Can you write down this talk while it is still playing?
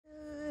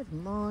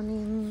Good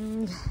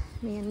morning.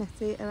 Me and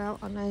Nessie are out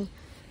on a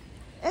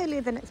earlier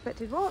than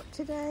expected walk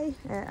today.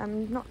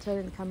 I'm not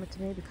turning the camera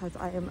to me because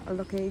I am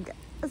looking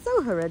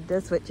so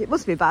horrendous, which it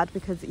must be bad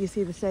because you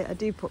see the state I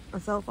do put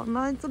myself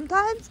online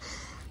sometimes.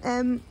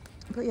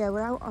 But yeah,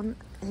 we're out on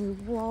a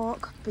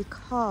walk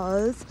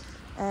because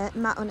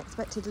Matt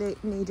unexpectedly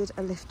needed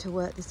a lift to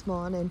work this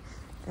morning.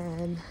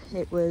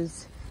 He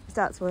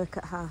starts work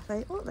at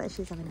 8:30. Oh, there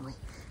she is having a wee.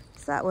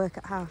 Start work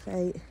at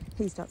 8:30.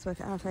 He starts work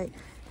at 8:30.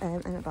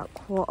 And about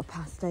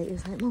 8:15 he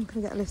was like, Mum,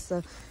 can I get a lift?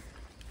 So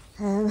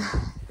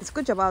it's a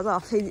good job I was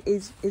off.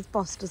 His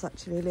boss does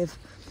actually live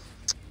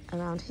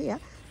around here,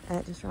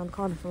 just around the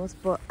corner from us,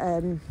 but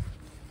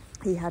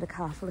he had a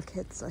car full of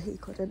kids so he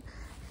couldn't,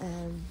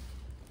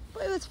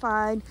 but it was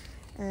fine.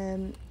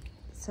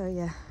 So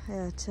yeah, I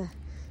had to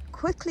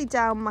quickly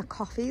down my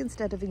coffee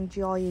instead of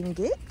enjoying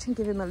it and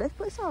give him a lift,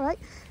 but it's all right.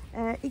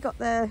 He got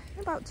there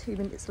about 2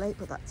 minutes late,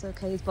 but that's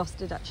okay. His boss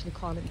did actually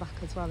call him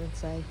back as well and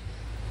say,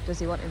 does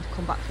he want him to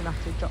come back from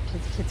after he dropped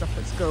his kids off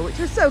at school, which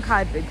was so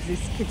kind of him because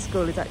his kids'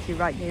 school is actually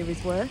right near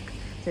his work,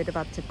 so he'd have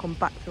had to come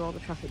back through all the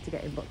traffic to get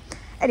him. But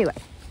anyway,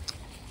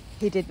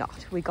 he did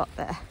not. We got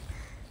there,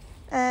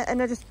 and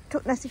I just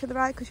took Nessie for the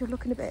ride because she was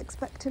looking a bit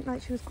expectant,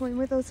 like she was coming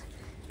with us.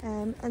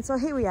 And so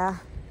here we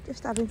are,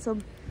 just having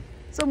some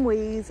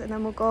wheeze, and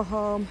then we'll go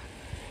home,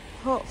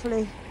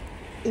 hopefully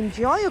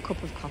enjoy a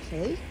cup of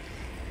coffee.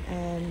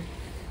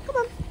 Come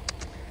on,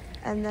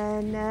 and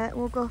then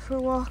we'll go for a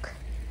walk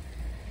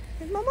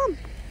with my mum.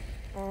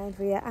 And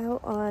we are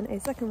out on a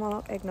second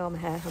walk. Ignore my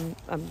hair,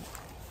 I'm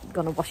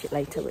gonna wash it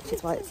later, which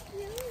is why it's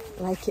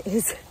like it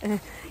is. Yeah,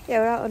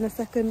 we're out on a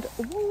second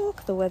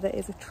walk. The weather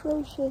is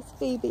atrocious.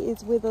 Phoebe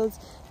is with us.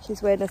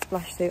 She's wearing a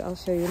splash suit. I'll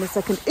show you in a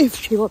second if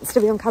she wants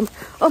to be on camera.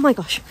 Oh my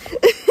gosh.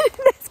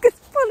 Neska's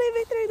pulling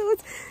me through the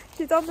woods.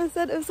 She's on the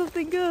scent of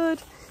something good.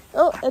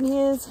 Oh, and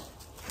here's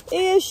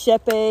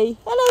Sheppy.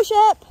 Hello,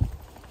 Shep.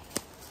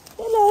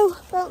 Hello,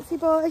 bouncy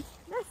boy.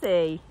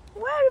 Nessie,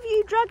 where have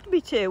you dragged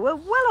me to? We're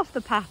well off the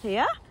path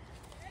here.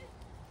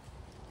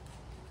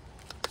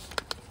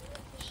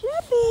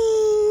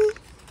 Sheppy.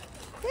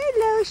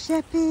 Hello,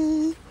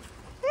 Sheppy.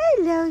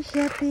 Hello,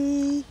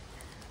 Sheppy.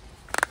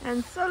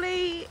 And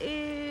Sully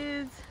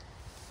is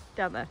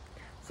down there.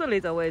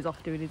 Sully's always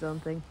off doing his own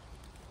thing.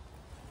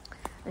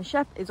 And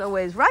Shep is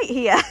always right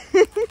here.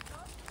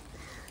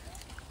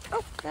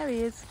 Oh, there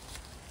he is.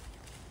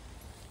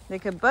 They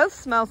can both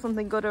smell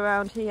something good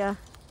around here.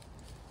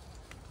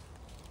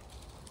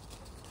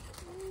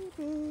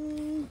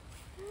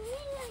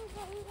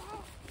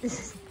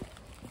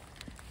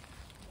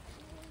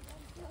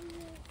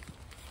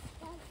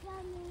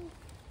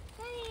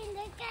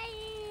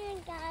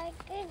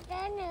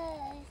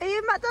 Are you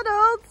at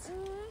McDonald's?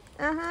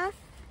 Uh-huh.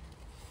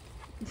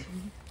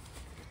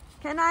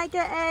 Can I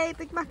get a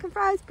Big Mac and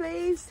fries,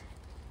 please?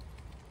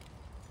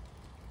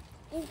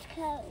 It's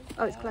closed.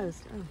 Oh, it's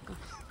closed. Oh, gosh.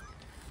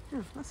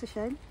 Oh, that's a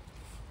shame.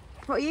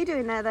 What are you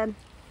doing there, then?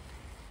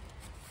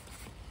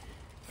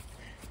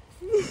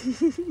 That is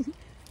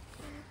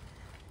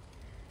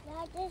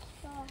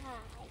so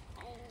high.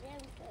 I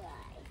am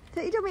dry.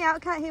 Take your dummy out, I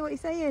can't hear what you're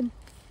saying.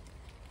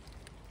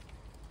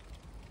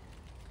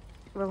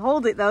 Well,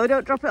 hold it though,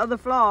 don't drop it on the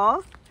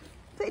floor.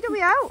 Take your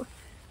dummy out.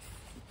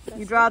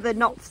 You'd rather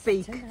not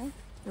speak. Okay.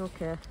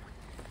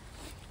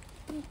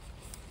 You're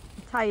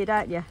tired,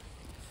 aren't you?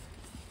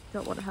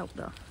 Don't want to help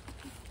though.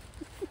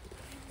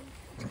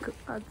 Put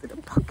hands in the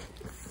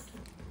pockets.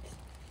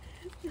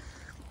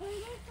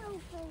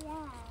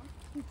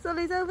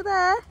 Sully's over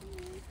there.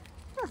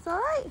 That's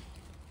alright.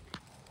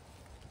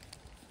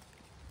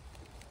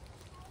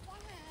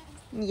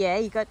 Yeah,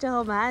 you got to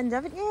hold my hand,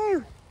 haven't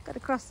you? Got to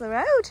cross the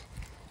road.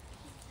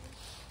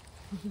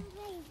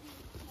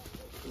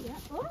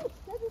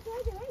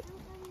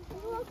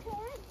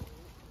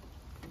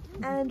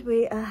 And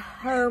we are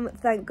home,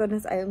 thank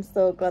goodness. I am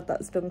so glad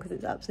that's done because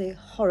it's absolutely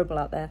horrible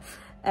out there.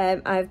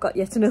 I've got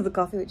yet another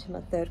coffee, which is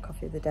my third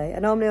coffee of the day. I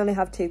normally only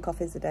have 2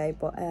 coffees a day,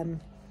 but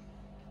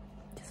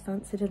just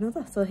fancied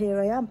another, so here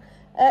I am.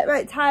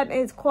 Right, time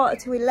is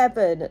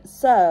 11:15,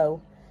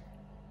 so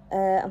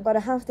I'm going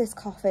to have this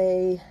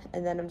coffee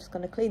and then I'm just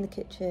going to clean the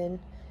kitchen.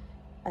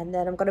 And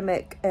then I'm going to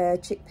make a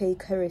chickpea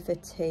curry for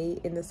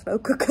tea in the slow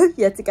cooker.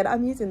 Yet again,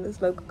 I'm using the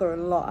slow cooker a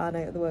lot, aren't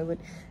I, at the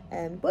moment?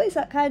 But it's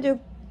that kind of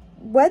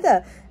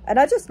weather. And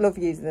I just love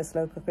using the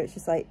slow cooker. It's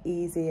just like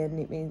easy, and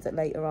it means that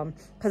later on,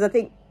 because I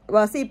think,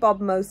 well, I see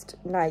Bob most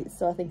nights,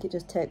 so I think it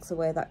just takes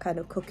away that kind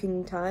of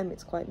cooking time.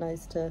 It's quite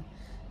nice to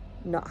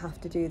not have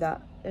to do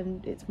that.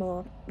 And it's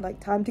more like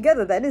time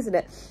together then, isn't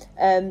it?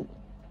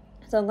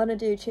 So I'm going to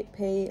do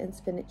chickpea and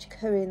spinach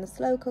curry in the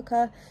slow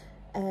cooker.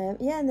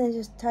 Yeah, and then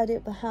just tidy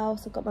up the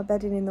house. I've got my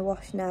bedding in the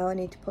wash now. I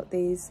need to put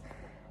these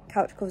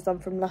couch covers on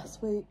from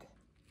last week.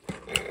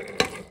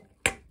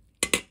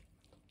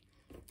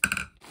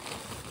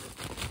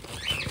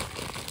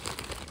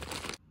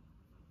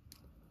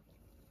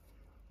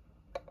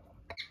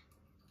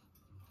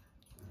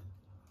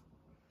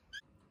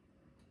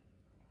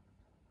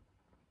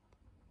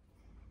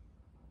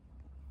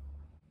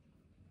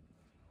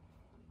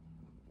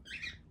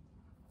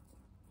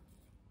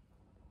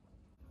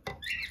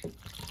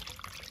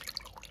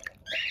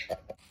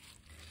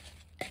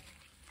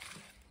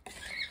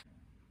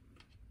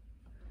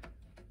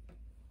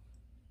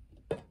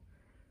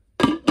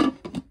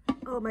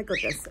 Oh my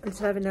goodness, I'm just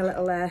having a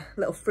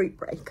little fruit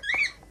break.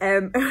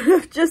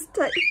 I've just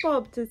texted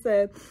Bob to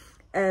say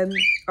I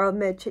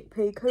made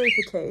chickpea curry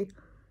for tea.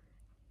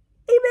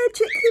 He made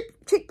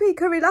chickpea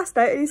curry last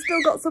night and he's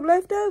still got some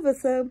left over,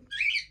 so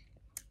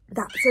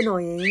that's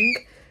annoying.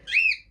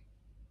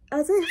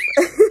 As if.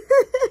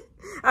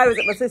 I was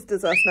at my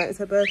sister's last night, it's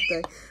her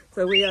birthday,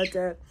 so we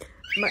had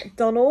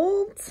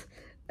McDonald's.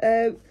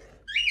 So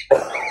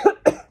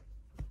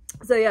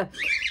yeah,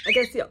 I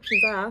guess the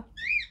options are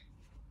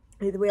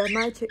either we have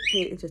my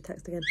chickpea, just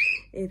text again,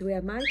 either we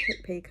have my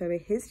chickpea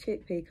curry, his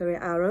chickpea curry,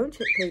 our own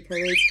chickpea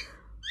curries,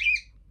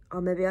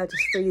 or maybe I'll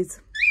just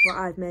freeze what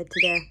I've made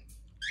today.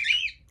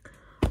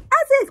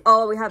 As if,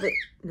 oh, we have it,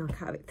 no, I can't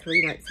have it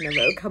 3 nights in a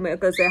row, can we? I was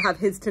going to say I have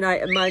his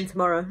tonight and mine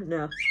tomorrow,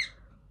 no.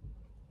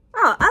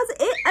 Oh, as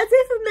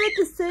if I made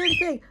the same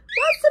thing.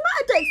 What's the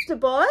matter, Dexter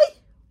boy?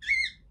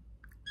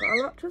 Got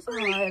a lot to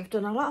say. I've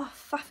done a lot of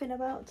faffing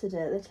about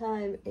today. The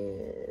time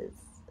is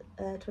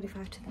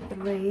 25 to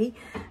 3.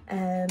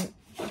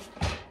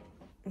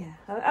 Yeah,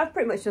 I've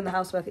pretty much done the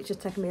housework. It's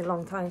just taken me a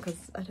long time because,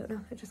 I don't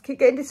know, I just keep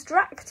getting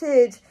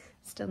distracted.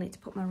 Still need to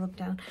put my rug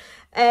down.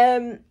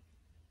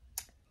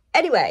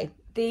 Anyway,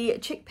 the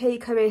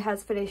chickpea curry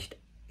has finished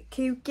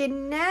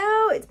cooking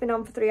now. It's been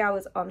on for 3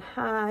 hours on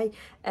high.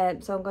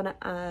 So I'm going to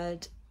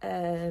add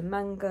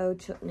mango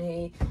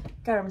chutney,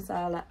 garam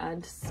masala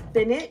and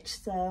spinach.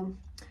 So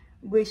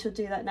we shall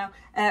do that now.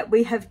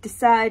 We have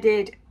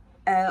decided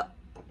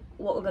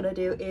what we're going to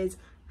do is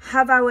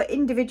have our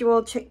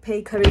individual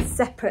chickpea curries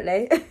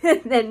separately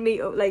and then meet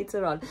up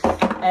later on.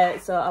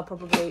 So I'll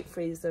probably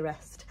freeze the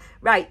rest.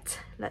 Right,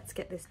 let's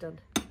get this done.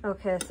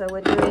 Okay, so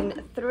we're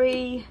doing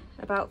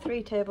about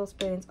 3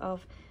 tablespoons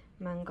of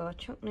mango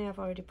chutney. I've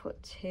already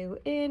put 2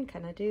 in.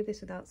 Can I do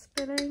this without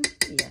spilling?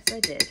 Yes, I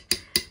did.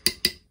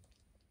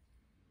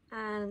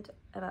 And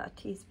about a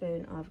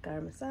teaspoon of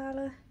garam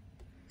masala.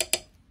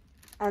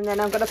 And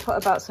then I'm going to put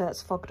about, so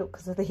it's fogged up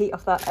because of the heat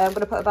off that, I'm going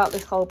to put about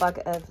this whole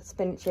bag of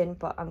spinach in,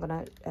 but I'm going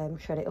to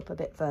shred it up a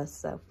bit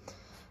first, so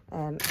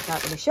I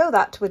can't really show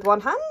that with one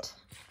hand.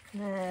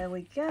 There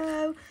we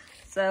go.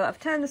 So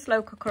I've turned the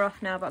slow cooker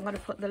off now, but I'm going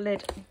to put the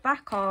lid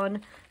back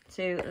on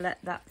to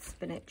let that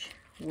spinach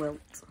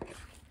wilt.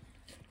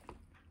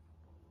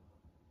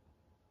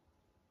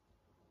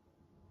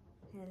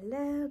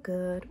 Hello,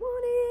 good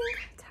morning.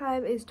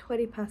 Time is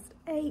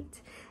 8:20.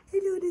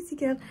 Hello, Lizzie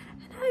girl.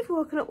 And I've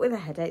woken up with a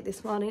headache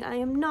this morning. I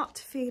am not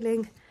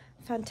feeling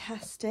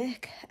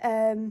fantastic.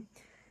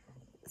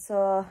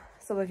 So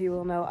some of you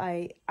will know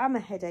I am a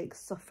headache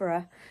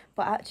sufferer,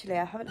 but actually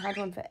I haven't had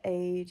one for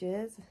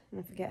ages and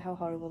I forget how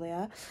horrible they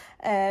are.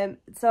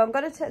 So I'm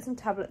going to take some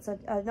tablets.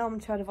 I know I'm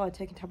trying to avoid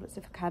taking tablets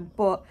if I can,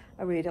 but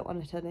I really don't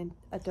want it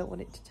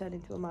to turn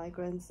into a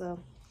migraine, so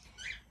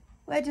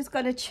we're just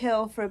going to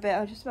chill for a bit.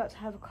 I'm just about to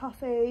have a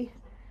coffee,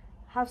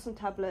 have some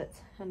tablets,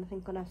 and I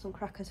think I'm going to have some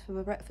crackers for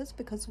my breakfast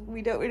because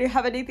we don't really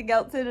have anything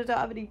else in. I don't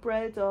have any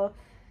bread, or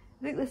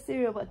I think there's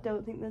cereal, but I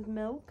don't think there's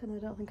milk, and I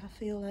don't think I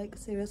feel like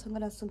cereal, so I'm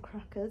going to have some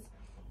crackers,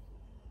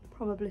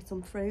 probably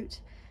some fruit,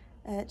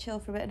 chill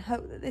for a bit and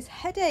hope that this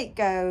headache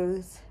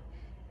goes,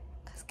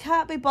 because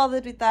can't be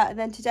bothered with that. And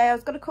then today I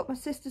was going to cut my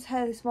sister's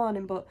hair this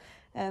morning, but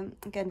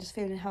again, just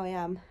feeling how I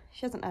am.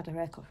 She hasn't had her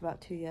haircut for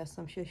about 2 years,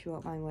 so I'm sure she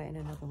won't mind waiting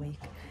another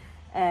week.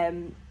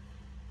 And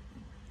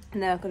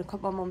then I'm going to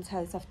cut my mum's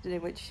hair this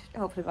afternoon, which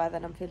hopefully by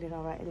then I'm feeling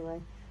alright anyway.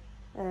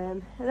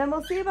 And then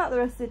we'll see about the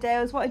rest of the day.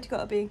 I was wanting to go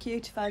to B&Q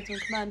to find some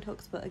command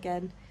hooks, but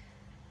again,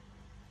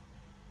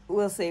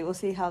 we'll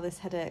see how this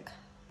headache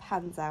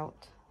pans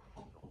out.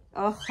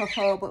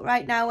 But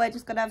right now we're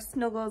just gonna have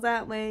snuggles,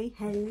 aren't we?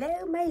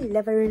 Hello, my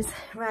lovers.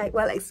 Right,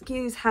 well,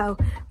 excuse how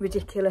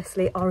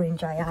ridiculously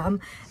orange I am,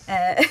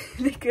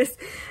 because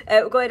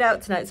we're going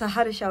out tonight. So I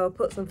had a shower,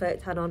 put some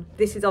fake tan on.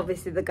 This is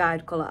obviously the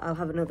guide colour. I'll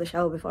have another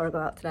shower before I go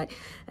out tonight.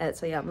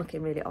 So yeah, I'm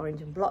looking really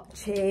orange and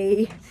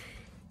blotchy.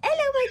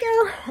 Hello, my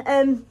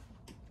girl.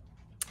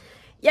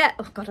 Yeah,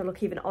 oh god, I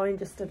look even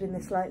oranger stood in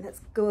this light. Let's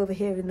go over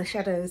here in the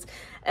shadows.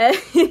 Yeah,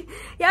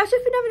 I've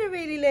just been having a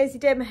really lazy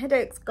day. My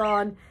headache's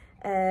gone.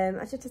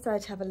 I just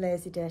decided to have a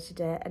lazy day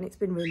today, and it's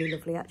been really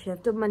lovely actually.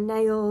 I've done my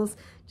nails,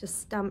 just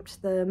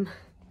stamped them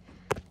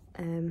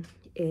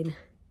in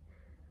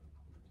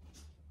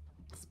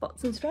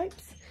spots and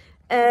stripes,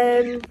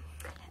 and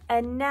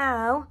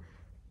now,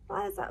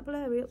 why is that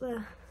blurry up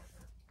there?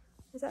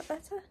 Is that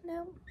better?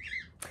 No.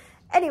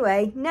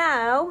 Anyway,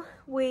 now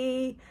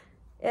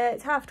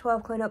it's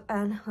 12:30 coming up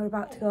and we're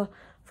about to go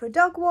for a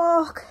dog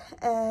walk.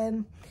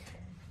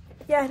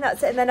 Yeah,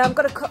 that's it. And then I'm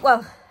going to cut,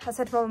 well, I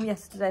said to my mum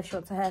yesterday if she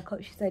wants a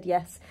haircut. She said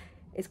yes.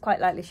 It's quite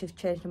likely she's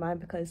changed her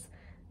mind because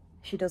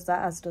she does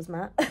that, as does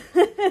Matt.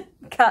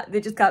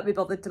 They just can't be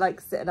bothered to like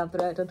sit and have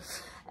their hair done.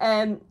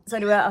 So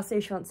anyway, I'll see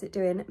if she wants it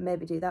doing.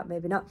 Maybe do that,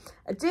 maybe not.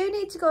 I do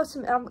need to go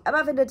to, I'm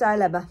having a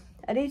dilemma.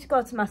 I need to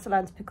go to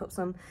Massaland to pick up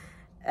some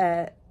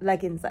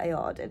leggings that I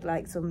ordered,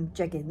 like some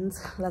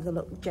jeggings, leather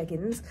look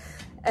jeggings.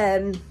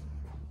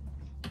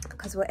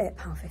 Because we're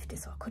 £8.50,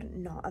 so I couldn't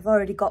not. I've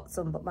already got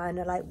some, but mine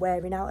are like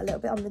wearing out a little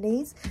bit on the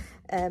knees.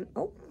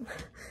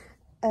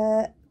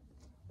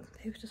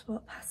 They've just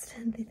walked past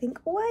and they think,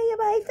 why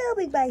am I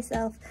filming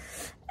myself?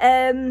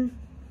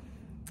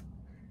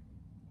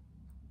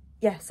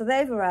 Yeah, so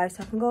they've arrived,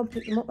 so I can go and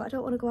pick them up, but I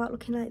don't want to go out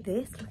looking like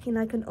this, looking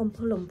like an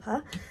Oompa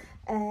Loompa.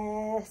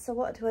 So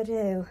what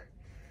do?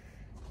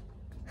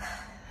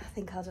 I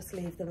think I'll just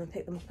leave them and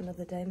pick them up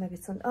another day, maybe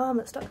Sunday. Oh, I'm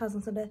at Stockhouse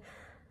on Sunday.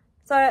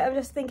 Sorry, I'm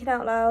just thinking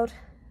out loud.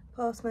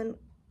 Postman,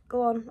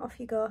 go on, off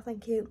you go,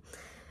 thank you.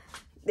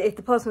 If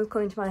the postman was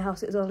coming to my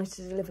house, it was only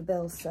to deliver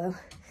bills, so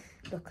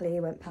luckily he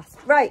went past.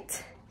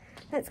 Right,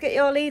 let's get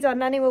your lead on.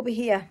 Nanny will be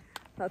here.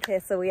 Okay,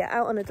 so we are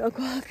out on a dog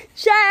walk.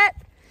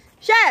 Shep!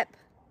 Shep!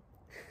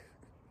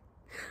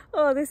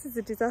 Oh, this is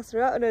a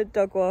disaster. Out on a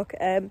dog walk.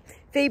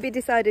 Phoebe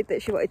decided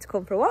that she wanted to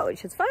come for a walk,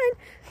 which is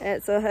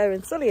fine. So her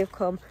and Sully have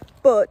come,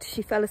 but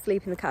she fell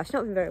asleep in the car. She's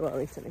not been very well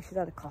recently. She's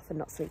had a cough and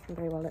not sleeping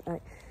very well at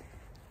night.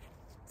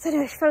 So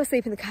anyway, she fell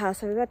asleep in the car,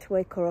 so we've had to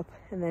wake her up,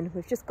 and then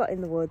we've just got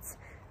in the woods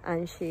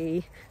and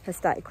she has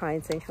started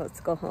crying, saying she wants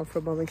to go home for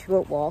a moment. She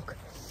won't walk.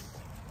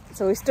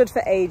 So we stood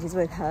for ages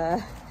with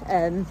her.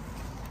 And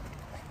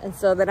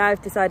so then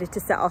I've decided to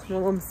set off. My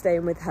mum's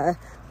staying with her,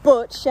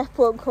 but Shep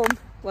won't come.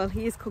 Well,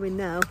 he is coming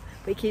now,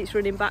 but he keeps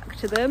running back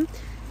to them.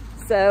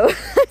 So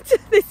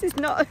this is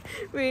not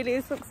really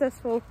a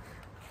successful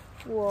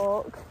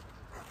walk.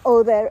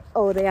 Oh, they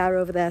are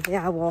over there. They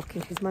are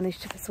walking. She's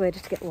managed to persuade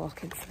her to get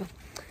walking. So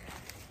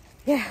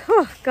yeah,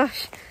 oh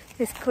gosh,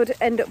 this could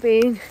end up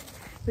being,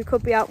 we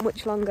could be out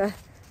much longer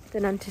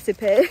than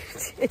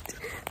anticipated.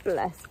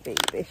 Bless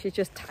Phoebe, she's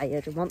just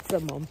tired and wants her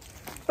mum.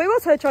 But it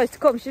was her choice to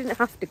come, she didn't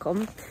have to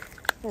come.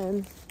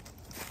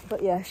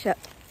 But yeah, Shep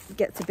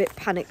gets a bit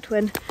panicked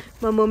when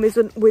my mum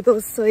isn't with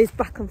us, so he's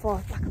back and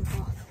forth, back and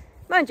forth.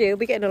 Mind you, he'll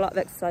be getting a lot of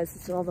exercise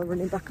as to all the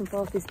running back and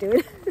forth he's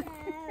doing. I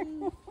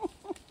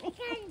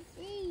can't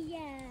see you.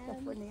 I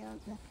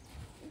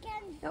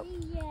can't Nope. see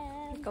you.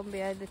 He's gone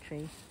behind the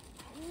tree.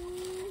 I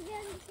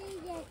can't see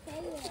your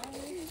tail.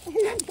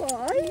 Hello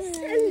boys,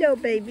 hello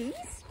babies.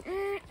 Are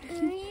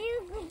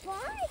you a good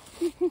boy?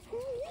 He's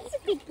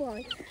a good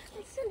boy.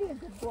 He's only a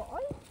good boy.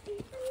 He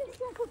looks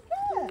like a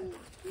bird.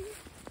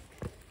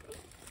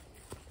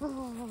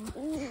 Oh.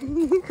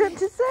 You got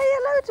to say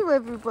hello to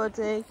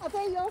everybody. Are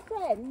they your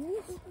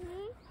friends?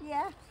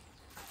 Yeah.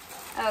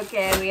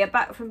 Okay, we are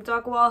back from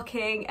dog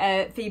walking.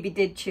 Phoebe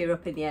did cheer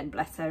up in the end,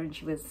 bless her, and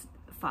she was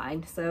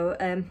fine. So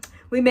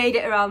we made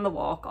it around the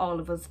walk, all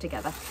of us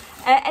together.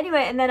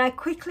 Anyway, and then I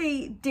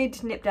quickly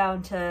did nip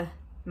down to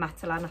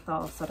Matalan. I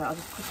thought, so I'll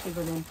just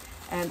quickly run in,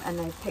 and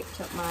I picked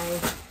up my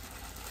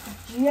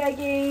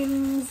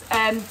jeggings.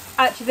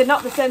 Actually, they're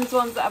not the same as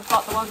ones that I've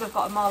got. The ones I've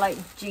got are more like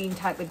jean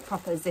type with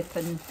proper zip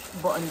and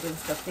buttons and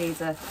stuff.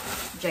 These are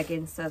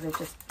jeggings, so they've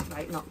just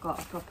like not got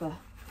a proper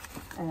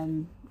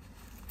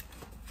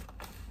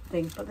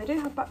thing, but they do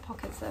have back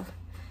pockets. So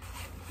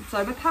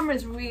sorry, my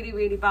camera's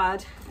really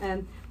bad.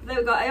 But there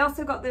we go. I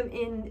also got them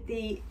in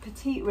the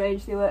petite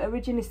range. They were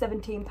originally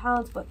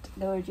 £17, but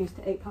they were reduced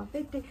to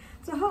 £8.50.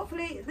 So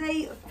hopefully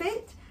they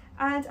fit,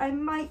 and I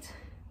might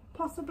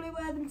possibly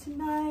wear them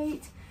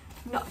tonight.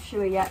 Not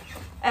sure yet.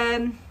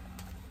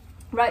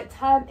 Right,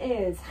 time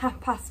is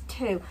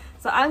 2:30.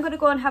 So I'm going to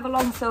go and have a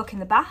long soak in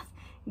the bath,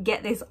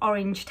 get this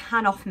orange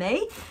tan off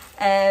me,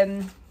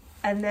 and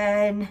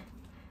then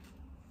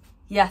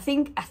yeah, I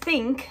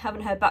think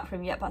haven't heard back from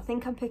him yet, but I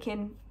think I'm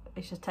picking,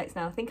 it's just text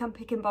now, I think I'm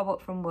picking Bob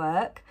up from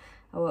work.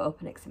 I won't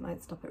open it because it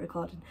might stop it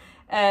recording.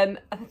 I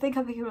think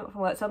I'm picking him up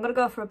from work, so I'm going to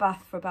go for a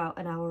bath for about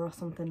an hour or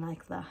something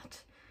like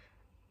that.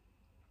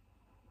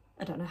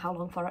 I don't know how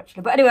long for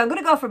actually, but anyway, I'm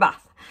going to go for a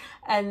bath,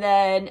 and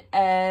then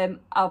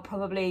I'll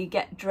probably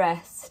get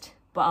dressed,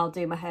 but I'll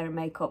do my hair and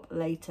makeup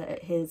later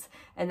at his,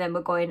 and then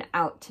we're going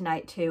out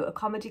tonight to a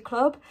comedy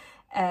club,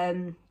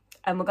 and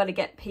we're going to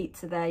get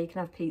pizza there. You can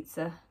have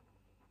pizza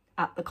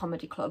at the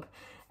comedy club.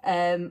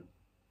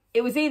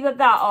 It was either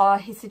that or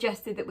he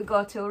suggested that we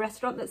go to a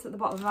restaurant that's at the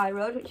bottom of my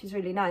road, which is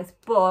really nice,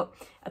 but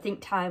I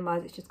think time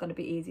wise it's just going to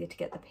be easier to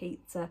get the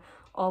pizza,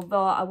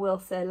 although I will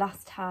say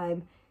last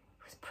time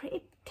it was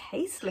pretty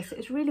tasteless. It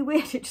was really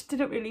weird, it just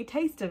didn't really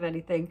taste of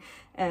anything.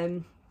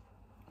 But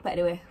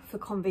anyway, for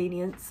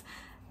convenience,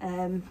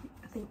 I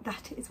think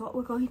that is what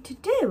we're going to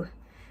do.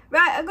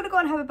 Right, I'm going to go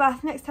and have a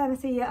bath. Next time I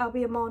see you, I'll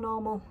be a more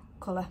normal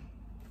colour.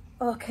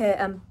 Okay,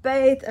 I'm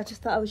bathed. I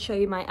just thought I would show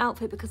you my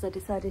outfit because I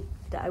decided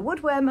that I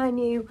would wear my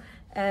new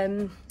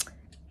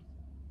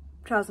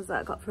trousers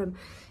that I got from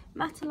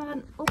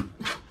Matalan. Oh,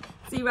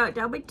 see right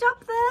down my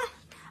top there.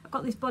 I've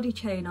got this body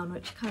chain on,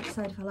 which I can't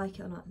decide if I like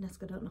it or not.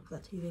 Neska, don't knock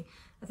that TV.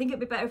 I think it'd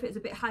be better if it was a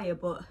bit higher,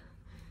 but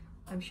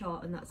I'm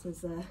short and that's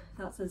as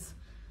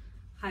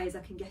high as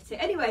I can get it.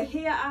 Anyway,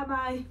 here are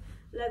my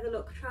leather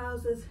look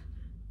trousers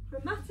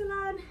from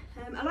Matalan.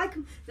 I like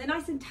them. They're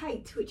nice and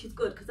tight, which is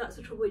good because that's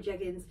the trouble with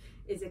jeggings,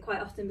 is they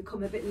quite often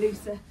become a bit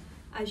looser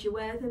as you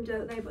wear them,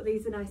 don't they? But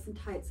these are nice and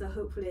tight, so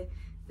hopefully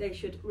they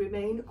should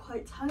remain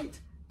quite tight.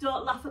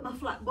 Don't laugh at my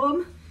flat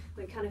bum.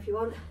 Well, you can if you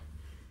want.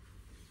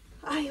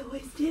 I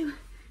always do.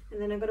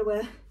 And then I'm going to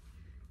wear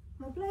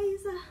my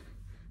blazer.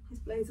 This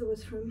blazer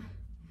was from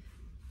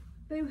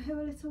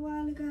Boohoo a little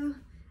while ago.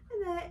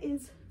 And there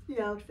is the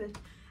outfit.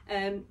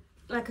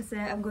 like I say,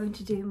 I'm going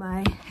to do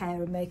my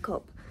hair and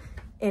makeup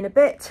in a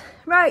bit.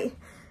 Right,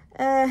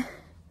 and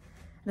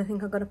I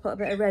think I'm going to put a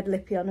bit of red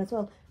lippy on as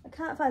well. I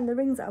can't find the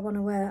rings that I want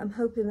to wear. I'm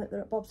hoping that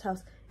they're at Bob's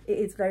house. It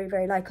is very,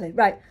 very likely.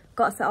 Right,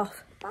 got to set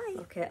off. Bye.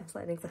 Okay, I'm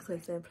sat in exactly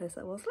the same place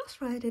that I was last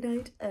Friday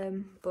night.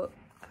 But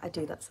I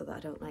do that so that I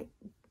don't like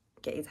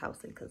get his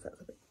house in, because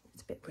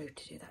it's a bit rude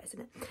to do that,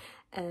 isn't it?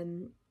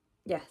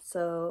 Yeah,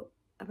 so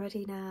I'm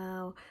ready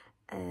now.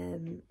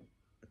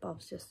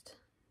 Bob's just,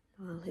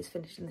 well, he's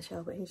finished in the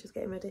shower, but he's just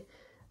getting ready.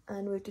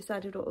 And we've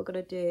decided what we're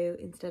going to do,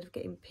 instead of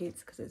getting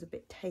pizza, because it was a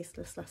bit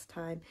tasteless last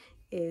time,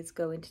 is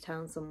go into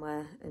town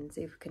somewhere and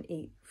see if we can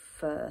eat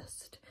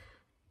first,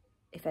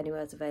 if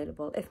anywhere's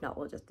available. If not,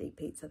 we'll just eat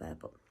pizza there,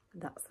 but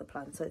that's the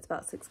plan. So it's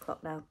about 6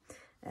 o'clock now.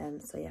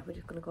 So yeah, we're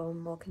just going to go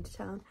and walk into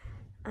town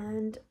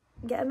and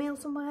get a meal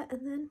somewhere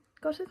and then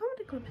go to the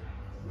comedy club.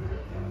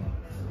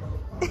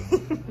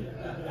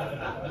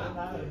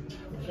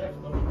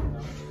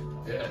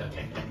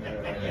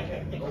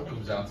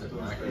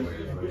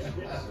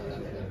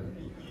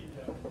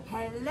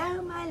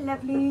 Hello my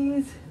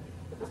lovelies,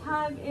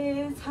 time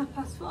is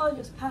 4:30,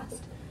 just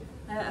past.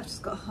 I've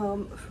just got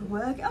home from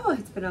work. Oh,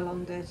 it's been a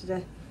long day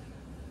today,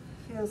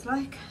 feels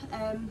like.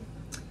 I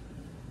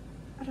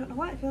don't know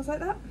why it feels like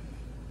that,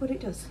 but it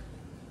does.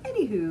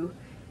 Anywho,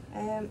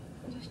 I'm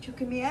just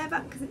chucking my hair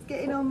back because it's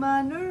getting on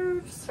my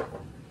nerves.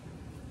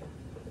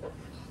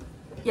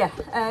 Yeah,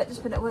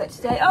 just been at work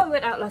today. Oh, we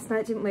went out last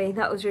night, didn't we?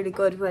 That was really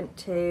good. We went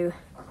to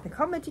the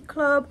comedy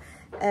club.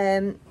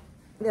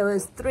 There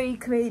was 3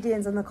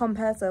 comedians on the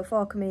compare, so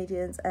 4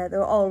 comedians. They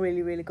were all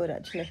really, really good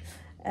actually.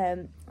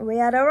 We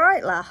had a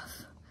right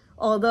laugh,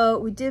 although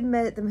we did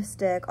make the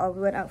mistake of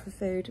we went out for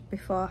food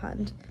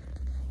beforehand.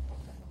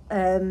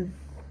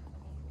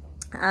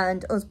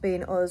 And us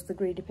being us, the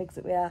greedy pigs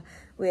that we are,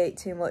 we ate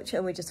too much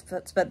and we just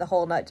spent the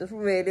whole night just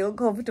really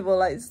uncomfortable,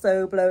 like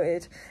so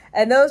bloated.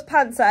 And those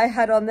pants that I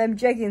had on, them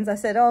jeggings, I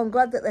said, oh, I'm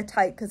glad that they're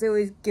tight because they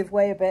always give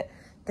way a bit.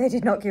 They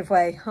did not give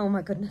way. Oh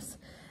my goodness.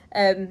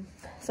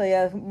 So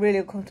yeah, really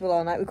uncomfortable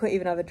all night. We couldn't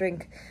even have a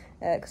drink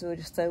because we were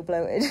just so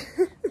bloated.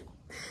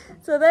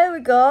 So there we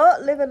go.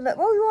 Live and learn.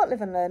 Well, we won't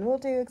live and learn. We'll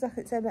do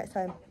exactly the same next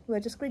time. We're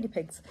just greedy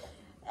pigs.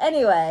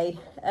 Anyway,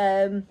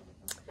 and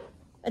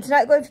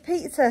tonight we're going for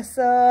pizza,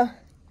 so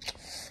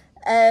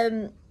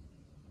yeah,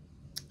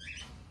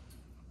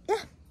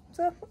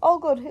 so all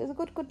good. It was a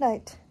good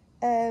night.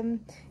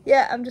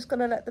 Yeah, I'm just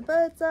gonna let the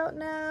birds out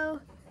now.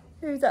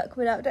 Who's that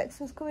coming out?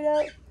 Dexter's coming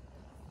out.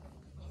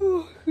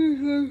 Oh, excuse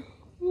me.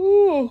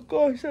 Oh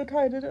gosh, so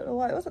tired. I don't know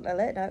why. It wasn't a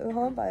late night. We were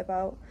home by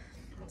about,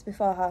 it's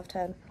before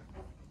 10:30.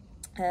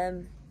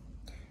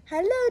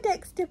 Hello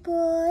Dexter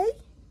boy.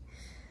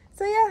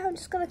 So yeah, I'm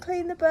just gonna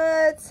clean the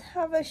birds,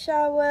 have a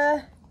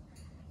shower,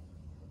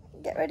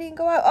 get ready and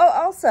go out. Oh,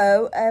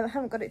 also, I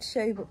haven't got it to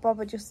show you, but Bob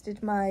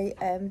adjusted my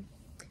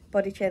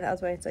body chain that I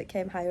was wearing so it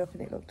came higher up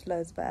and it looked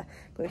loads better,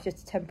 but it was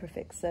just a temporary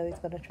fix, so he's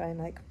going to try and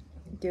like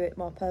do it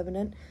more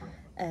permanent.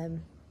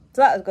 So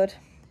that was good.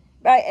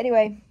 Right,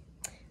 anyway,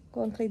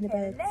 go and clean the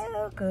birds.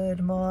 Hello, good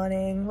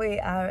morning. We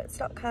are at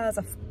Stockcars.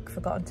 I've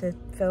forgotten to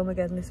film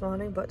again this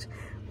morning, but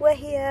we're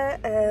here.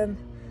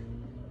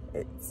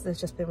 There's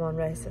just been one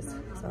race,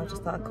 so I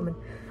just thought I'd come and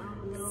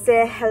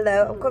say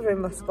hello. I'm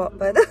covering my spot,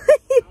 by the way,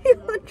 if you're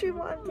wondering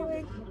what I'm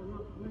doing.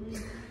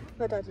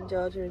 My dad and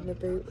George are in the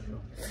boot.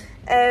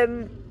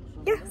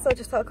 Yeah, so I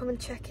just thought I'd come and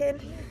check in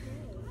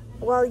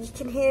while you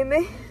can hear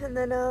me, and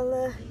then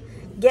I'll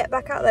get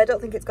back out there. I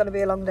don't think it's going to be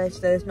a long day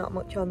today. There's not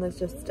much on. There's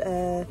just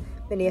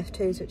mini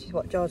F2s, which is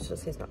what George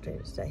does. He's not doing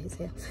it today, he's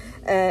here.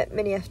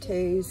 Mini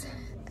F2s,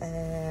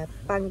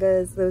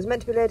 bangers. There was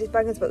meant to be ladies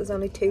bangers, but there's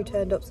only 2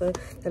 turned up, so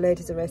the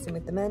ladies are racing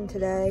with the men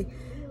today.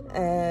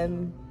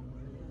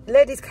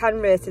 Ladies can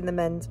race in the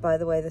men's, by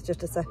the way. There's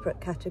just a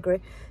separate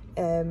category,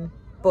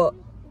 but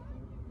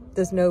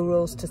there's no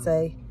rules to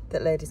say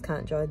that ladies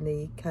can't join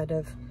the kind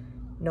of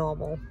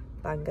normal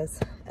bangers.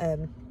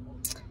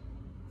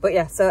 But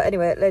yeah, so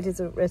anyway, ladies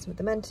are racing with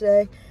the men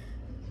today.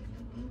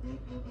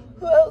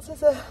 What else is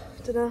there?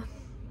 I don't know.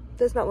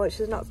 There's not much.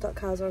 There's not stock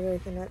cars or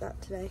anything like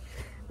that today.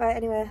 Right,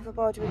 anyway, I've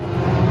bored you with it.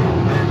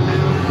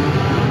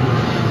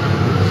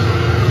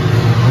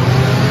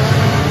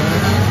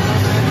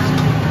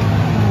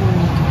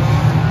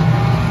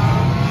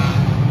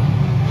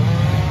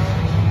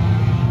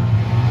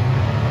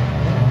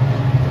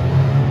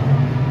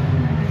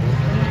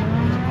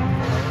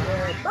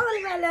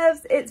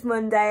 It's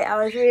Monday.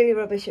 I was really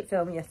rubbish at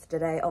filming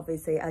yesterday.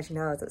 Obviously, as you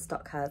know, I was at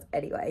Stockcars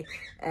anyway.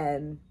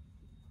 And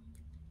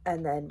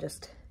then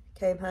just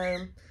came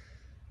home,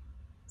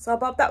 saw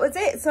Bob, that was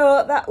it.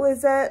 So that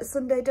was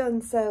Sunday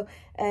done. So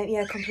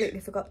yeah, completely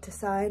forgot to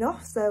sign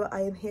off. So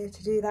I am here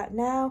to do that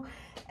now.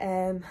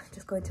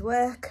 Just going to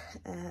work.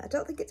 I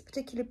don't think it's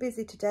particularly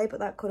busy today, but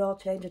that could all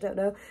change. I don't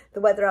know.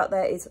 The weather out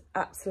there is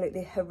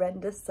absolutely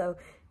horrendous. So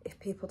if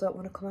people don't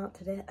want to come out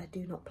today, I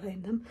do not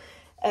blame them.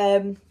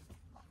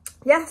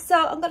 Yeah,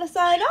 so I'm going to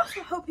sign off.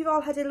 I hope you've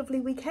all had a lovely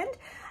weekend,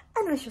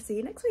 and I shall see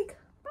you next week.